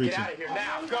 tire screeching. Get out of here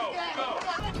now. Go.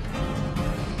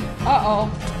 Uh-oh.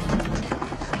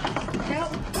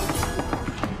 Help!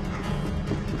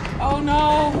 Oh,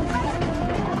 no.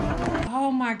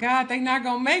 Oh, my God. They not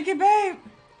gonna make it, babe.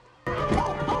 What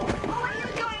are you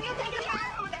doing? You take it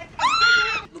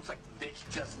out! Looks like the bitch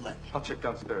just left. I'll check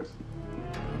downstairs.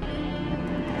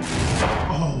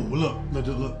 Oh, look.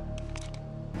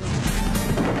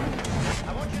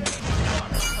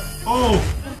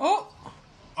 Oh.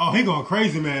 Oh, he going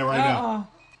crazy, man, right now.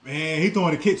 Man, he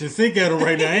throwing the kitchen sink at him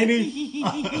right now, ain't he?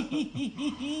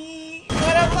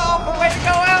 What else off? Way to go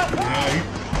out.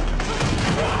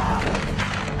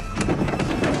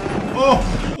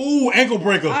 Yeah, ooh, ankle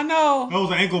breaker. I know. That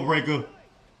was an ankle breaker.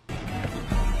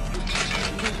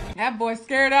 That boy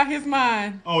scared out his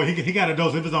mind. Oh, he got a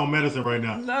dose of his own medicine right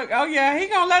now. Look, oh yeah, he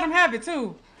gonna let him have it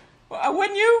too.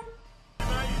 Wouldn't you?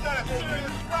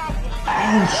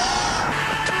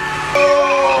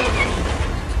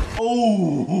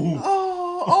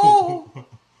 Oh.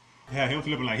 Yeah, him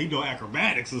flipping like he doing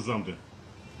acrobatics or something.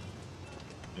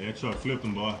 Yeah, that truck flipped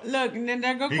him, boy. Look, and then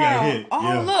there go He Carl. got hit. Oh,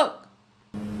 Yeah. look.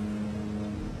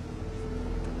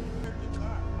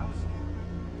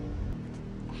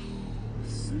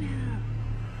 Snap.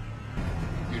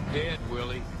 You're dead,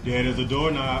 Willie. Yeah, there's a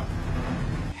doorknob.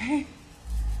 Hey.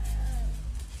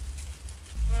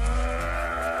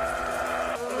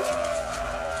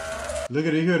 Look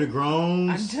at it here, the I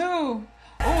groans. do.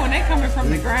 Oh, and they coming from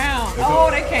the ground. Oh,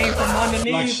 they came from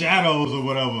underneath. Like shadows or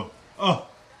whatever. Oh.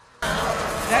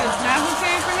 That is not who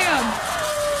came for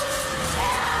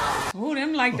him. Oh,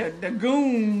 them like the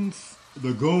goons.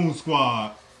 The goon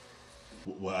squad.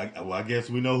 Well, I guess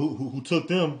we know who took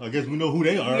them. I guess we know who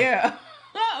they are. Yeah.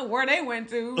 Where they went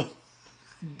to.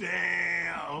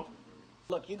 Damn.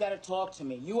 Look, you gotta talk to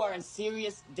me. You are in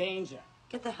serious danger.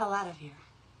 Get the hell out of here.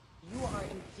 You are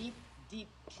in deep, deep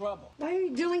trouble. Why are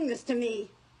you doing this to me?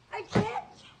 I can't.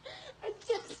 I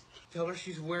just... Tell her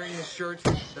she's wearing the shirt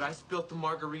that I spilt the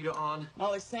margarita on.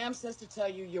 Molly, Sam says to tell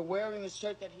you you're wearing the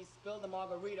shirt that he spilled the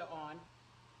margarita on.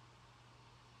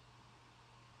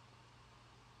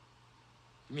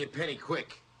 Give me a penny,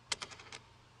 quick.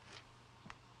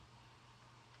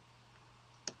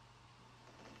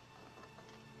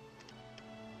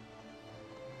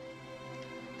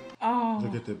 Oh.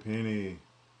 Look at the penny.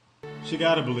 She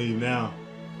gotta believe now.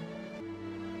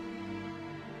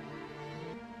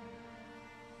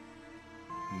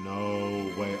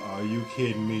 No way. Are you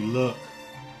kidding me? Look.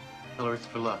 Tell her it's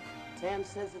for luck. Sam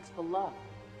says it's for luck.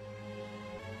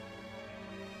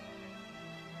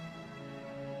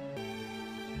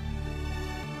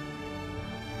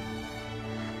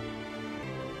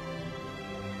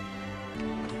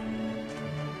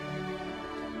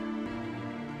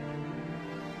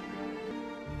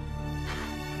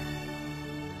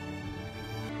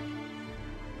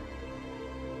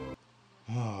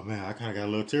 Oh man, I kind of got a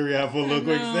little teary eyed for a little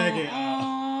quick second.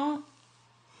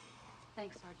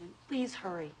 Thanks, Sergeant. Please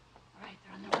hurry. All right,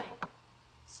 they're on their way.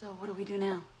 So what do we do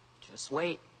now? Just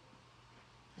wait.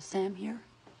 Is Sam here?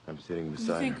 I'm sitting You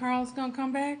beside think her. Carl's gonna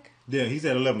come back? Yeah, he's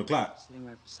at 11 o'clock. Sitting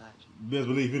right beside you. Best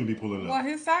believe he'll be pulling Well, up.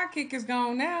 his sidekick is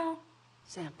gone now.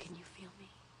 Sam, can you feel me?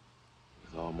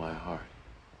 With all my heart.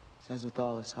 Says with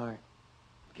all his heart.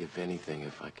 Give anything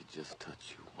if I could just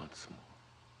touch you once more.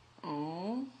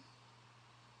 Oh.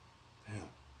 Damn.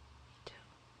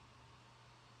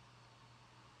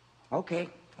 Okay.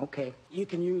 You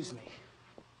can use me.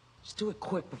 Just do it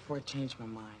quick before I change my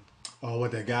mind. Oh,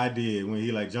 what that guy did when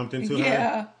he like jumped into her?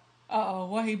 Yeah. Uh-oh,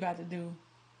 what he about to do?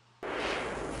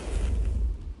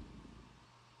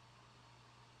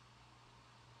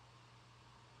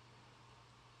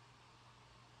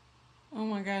 Oh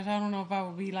my gosh, I don't know if I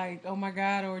would be like, oh my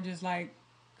God, or just like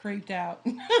creeped out.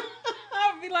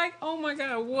 I'd be like, oh my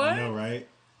God, what? I know, right?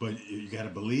 But you gotta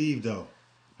believe though.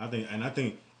 I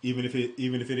think even if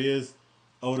it is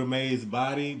Oda Mae's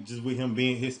body, just with him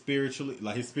being his spirit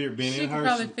being she in her, could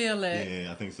probably feel it.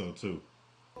 Yeah, I think so too.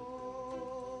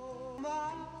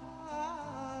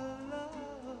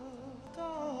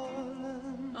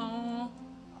 Oh.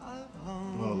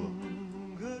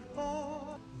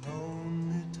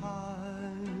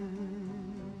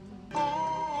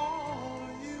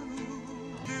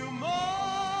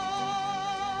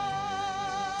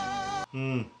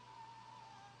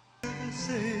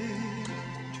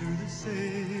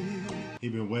 He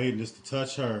been waiting just to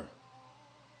touch her.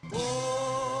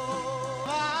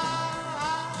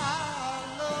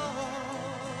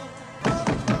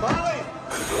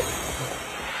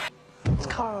 It's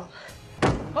Carl.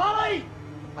 Molly!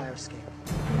 Fire escape.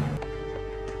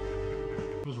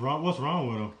 What's wrong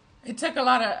with him? It took a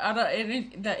lot of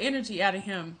the energy out of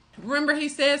him. Remember he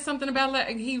said something about,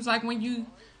 like, he was like,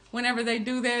 whenever they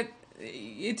do that,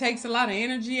 it takes a lot of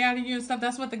energy out of you and stuff.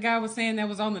 That's what the guy was saying that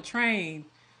was on the train.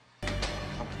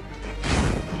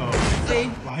 Oh, see?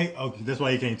 Okay, that's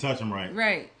why he can't touch him, right?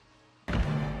 Right. Oh.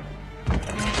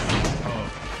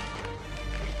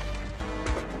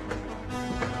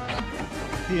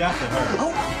 He after her.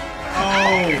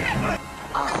 Oh,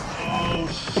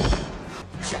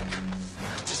 Check.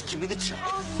 Just give me the check.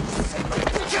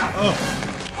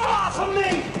 Off of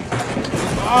me!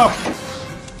 Oh.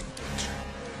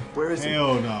 Where is it?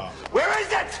 Hell no. Where is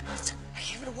it? I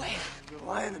gave it away. You're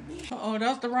lying to me. Oh,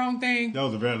 that's the wrong thing. That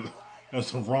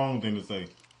was the wrong thing to say.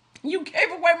 You gave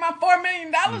away my $4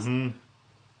 million.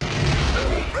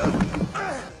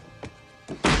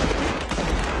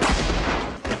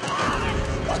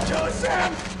 Watch out,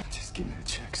 Sam! Just give me the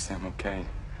check, Sam, okay?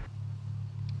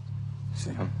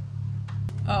 Sam.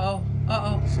 Uh-oh.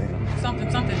 Sam. Something.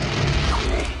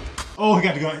 Oh, he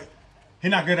got to go. He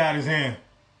knocked it out of his hand.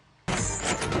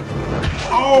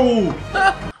 Oh!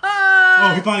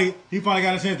 Oh, he finally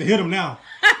got a chance to hit him now.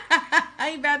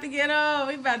 He about to get him.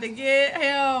 He about to get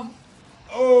him.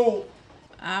 Oh!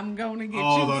 I'm gonna get you,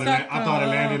 I thought it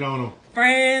landed on him.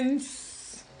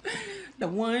 Friends, the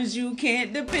ones you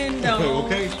can't depend on.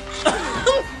 Okay.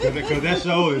 Because that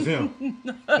show is him.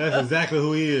 That's exactly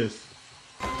who he is.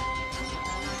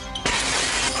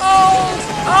 Oh!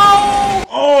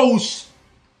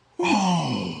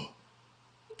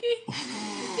 Okay.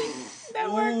 That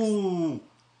works. Ooh.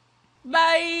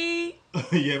 Bye.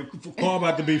 Yeah, Paul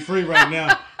about to be free right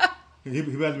now. He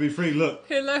about to be free. Look.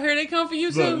 Here they come for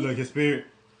you too. Look, his spirit.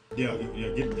 Yeah,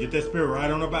 get that spirit right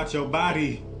on about your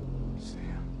body.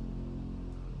 Sam.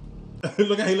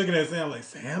 Look how he looking at Sam like,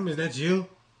 Sam, is that you?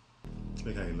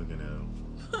 Look how he looking at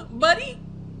him. Buddy?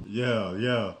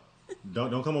 Yeah.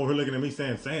 Don't come over here looking at me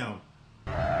saying Sam.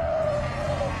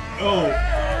 Oh.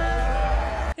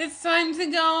 It's time to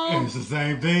go. It's the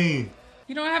same thing.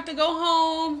 You don't have to go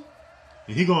home.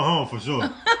 He going home for sure.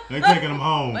 They taking him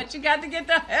home. But you got to get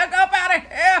the heck up out of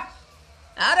here.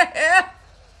 Out of here.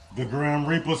 The Grim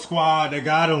Reaper squad, they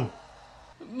got him.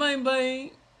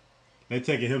 Bye. They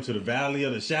taking him to the valley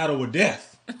of the shadow of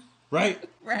death. Right?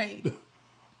 Right.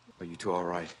 Are you two all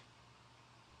right?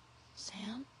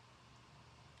 Sam?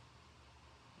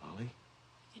 Molly?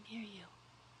 I can hear you.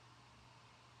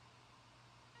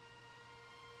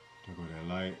 There go that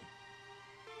light.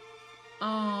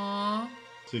 Aww.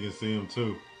 She can see him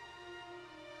too.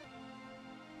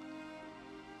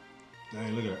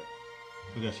 Dang, look at her.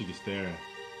 Look how she just staring.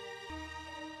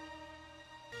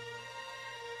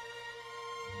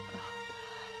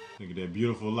 Look at that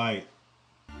beautiful light.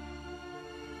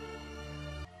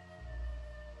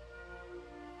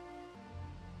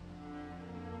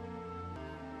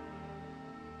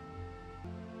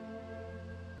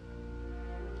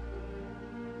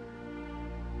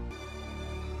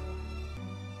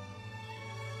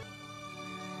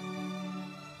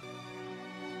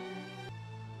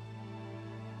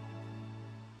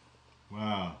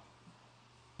 Wow.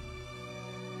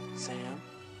 Sam?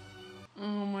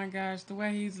 Oh my gosh, the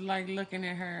way he's like looking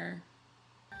at her.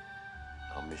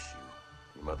 I'll miss you.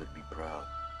 Your mother'd be proud.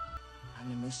 I'm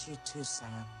gonna miss you too, Sam.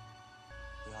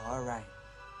 You're all right.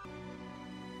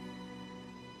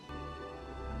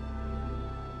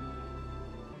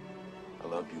 I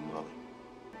love you, Molly.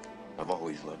 I've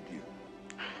always loved you.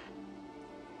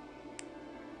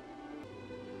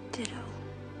 Ditto.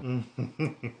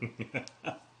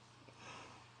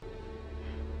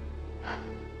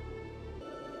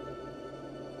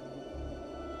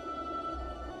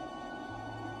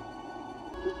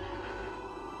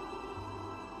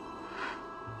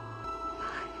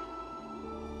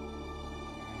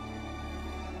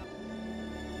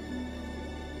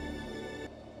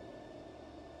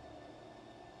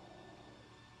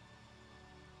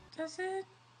 That's it?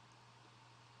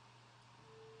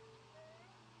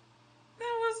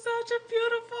 That was such a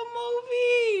beautiful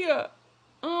movie.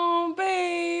 Oh,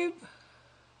 babe.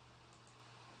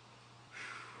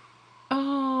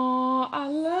 Oh, I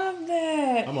love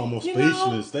that. I'm almost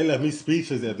speechless. They left me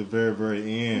speechless at the very,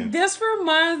 very end. This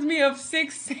reminds me of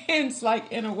Sixth Sense,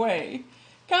 like, in a way.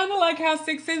 Kind of like how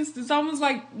Sixth Sense is almost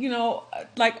like,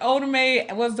 like Oda Mae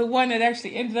was the one that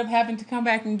actually ended up having to come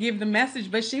back and give the message.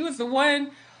 But she was the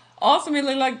one,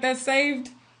 ultimately, like, that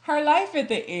saved her life at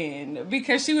the end,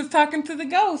 because she was talking to the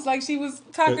ghost, like she was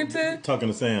talking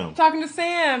to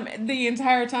Sam the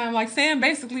entire time. Like Sam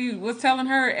basically was telling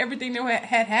her everything that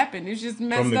had happened. It's just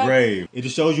messed up. From the grave. It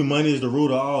just shows you money is the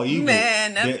root of all evil.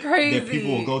 Man, that's crazy. That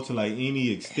people will go to like any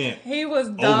extent. He was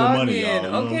dogging. Over money, y'all. You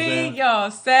know okay,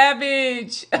 y'all,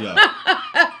 savage. Yeah.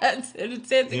 To the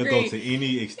 10th degree. He'll go to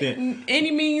any extent, any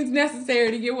means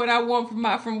necessary to get what I want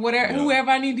from whatever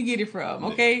whoever I need to get it from.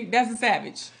 Okay, that's a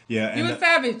savage. Yeah, he was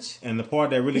savage. And the part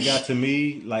that really got to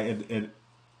me, like,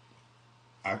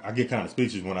 I get kind of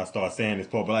speechless when I start saying this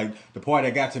part, but like the part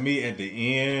that got to me at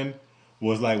the end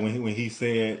was like when he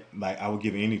said, like, I would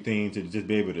give anything to just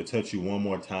be able to touch you one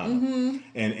more time,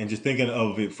 and just thinking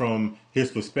of it from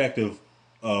his perspective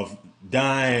of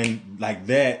dying like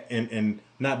that and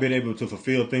not being able to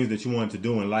fulfill things that you wanted to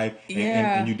do in life,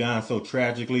 and you dying so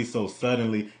tragically, so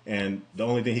suddenly, and the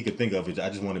only thing he could think of is, I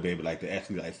just want to be able to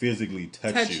actually physically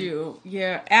touch you.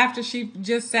 Yeah, after she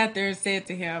just sat there and said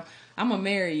to him, I'm gonna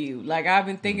marry you. Like, I've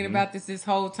been thinking about this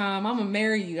whole time. I'm gonna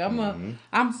marry you. I'm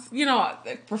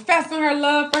professing her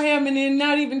love for him, and then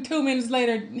not even 2 minutes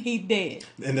later, he dead.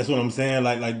 And that's what I'm saying.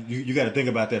 Like you got to think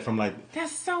about that from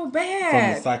that's so bad.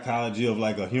 From the psychology of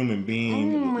like a human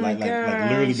being, like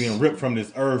literally being ripped from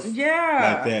this earth.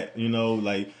 Yeah. Like that,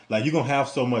 like you're gonna have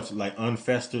so much like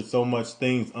unfestered, so much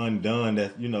things undone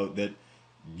that that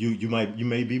you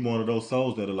may be one of those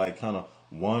souls that are like kind of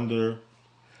wander.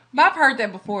 But I've heard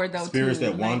that before, though. Spirits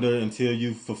that wander until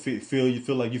you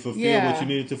feel like you fulfill what you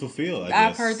needed to fulfill.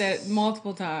 I've heard that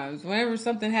multiple times. Whenever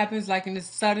something happens, like in this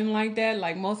sudden like that,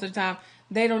 like most of the time,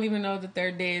 they don't even know that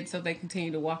they're dead, so they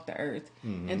continue to walk the earth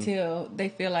until they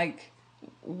feel like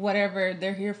whatever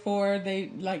they're here for,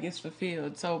 it's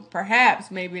fulfilled. So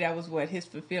perhaps maybe that was what his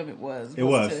fulfillment was.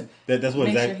 That's what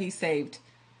make sure he saved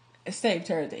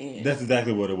her at the end. That's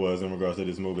exactly what it was in regards to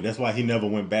this movie. That's why he never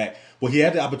went back. Well, he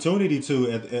had the opportunity to.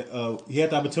 When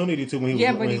he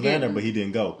was landing there, but he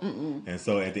didn't go. And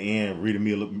so at the end,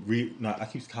 I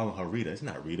keep calling her Rita. It's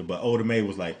not Rita, but Oda Mae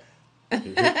was like,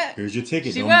 "Here's your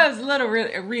ticket." She was a little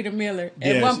Rita Miller.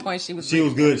 At one point, she was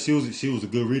good. She was a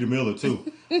good Rita Miller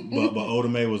too. but Oda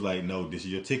Mae was like, "No, this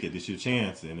is your ticket. This is your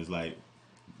chance." And it's like,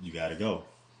 you got to go.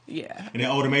 Yeah. And then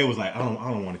Oda Mae was like, I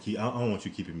don't want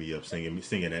you keeping me up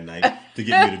singing at night to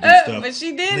get me to do stuff. But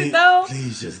she did it though.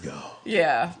 Please just go.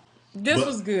 Yeah. This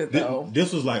was good though.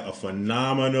 This was like a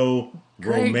phenomenal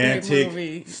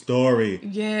romantic story.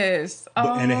 Yes.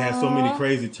 And it had so many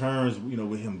crazy turns,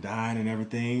 with him dying and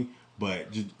everything.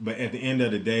 But at the end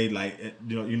of the day, like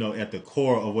at the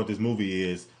core of what this movie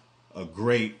is, a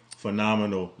great,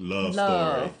 phenomenal love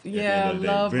story. Yeah,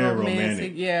 love, very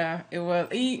romantic. Yeah, it was.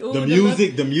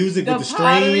 The music with the strings. The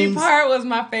pottery part was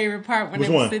my favorite part when they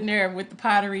were sitting there with the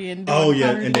pottery and doing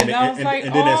pottery. And then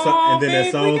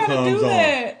that song comes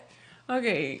on.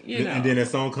 Okay, and then that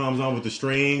song comes on with the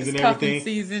strings and everything.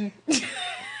 Season.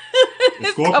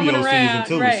 Scorpio season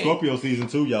 2. Right. Scorpio season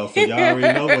 2, y'all. So y'all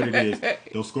already know what it is.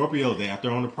 Those Scorpios, they out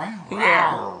there on the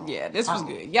prowl. Yeah, this was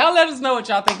good. Y'all let us know what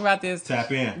y'all think about this.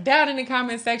 Tap in. Down in the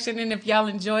comment section. And if y'all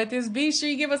enjoyed this, be sure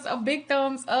you give us a big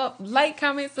thumbs up. Like,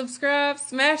 comment, subscribe.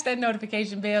 Smash that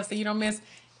notification bell so you don't miss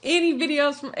any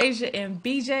videos from Asia and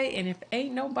BJ. And if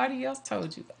ain't nobody else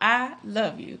told you, I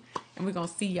love you. And we're going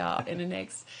to see y'all in the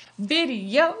next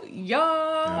video,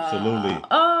 y'all. Absolutely.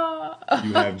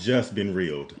 You have just been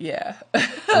reeled. Yeah.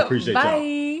 I appreciate y'all.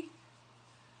 Bye.